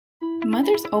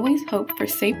Mothers always hope for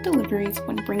safe deliveries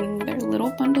when bringing their little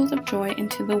bundles of joy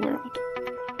into the world.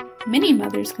 Many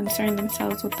mothers concern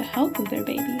themselves with the health of their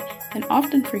baby and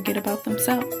often forget about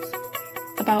themselves.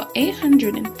 About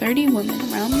 830 women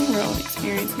around the world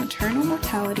experience maternal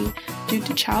mortality due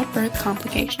to childbirth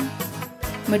complications.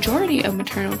 Majority of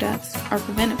maternal deaths are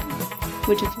preventable,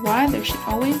 which is why there should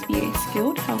always be a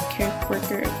skilled healthcare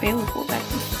worker available that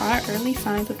can spot early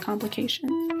signs of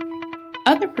complications.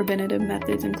 Other preventative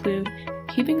methods include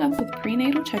keeping up with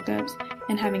prenatal checkups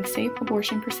and having safe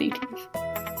abortion procedures.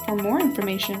 For more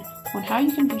information on how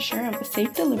you can be sure of a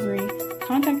safe delivery,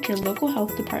 contact your local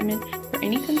health department for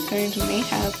any concerns you may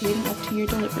have leading up to your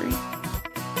delivery.